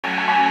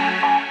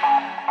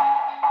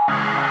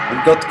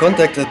got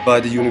contacted by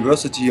the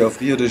University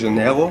of Rio de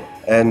Janeiro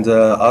and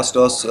asked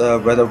us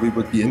whether we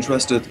would be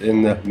interested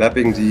in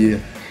mapping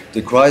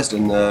the Christ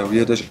in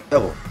Rio de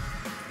Janeiro.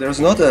 There's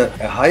not a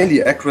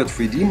highly accurate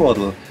 3D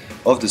model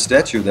of the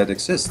statue that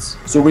exists.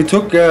 So we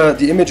took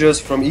the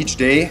images from each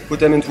day, put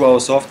them into our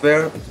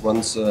software. It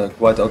runs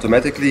quite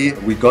automatically.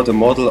 We got a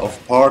model of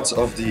parts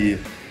of the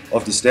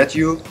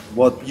statue.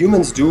 What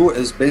humans do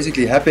is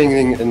basically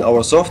happening in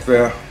our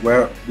software,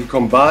 where we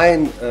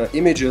combine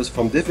images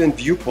from different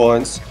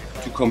viewpoints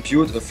to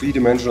compute a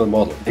three-dimensional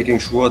model, making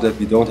sure that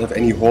we don't have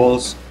any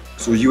holes.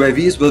 So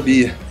UAVs will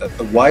be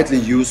a widely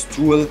used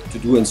tool to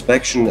do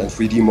inspection and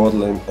 3D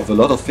modeling of a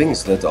lot of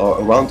things that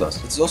are around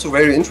us. It's also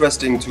very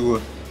interesting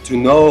to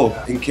know,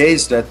 in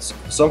case that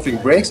something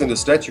breaks in the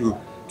statue,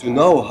 to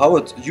know how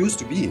it used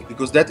to be,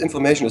 because that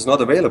information is not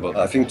available.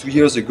 I think 2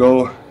 years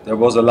ago there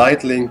was a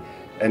lightning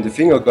and the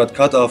finger got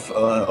cut off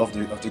of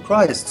the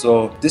Christ.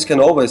 So this can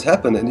always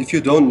happen, and if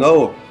you don't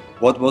know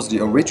what was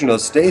the original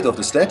state of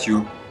the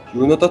statue, you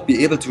will not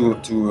be able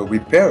to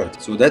repair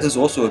it. So that is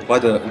also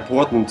quite an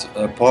important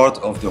part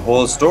of the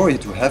whole story,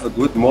 to have a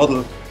good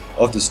model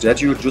of the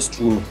statue just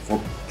for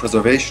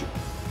preservation.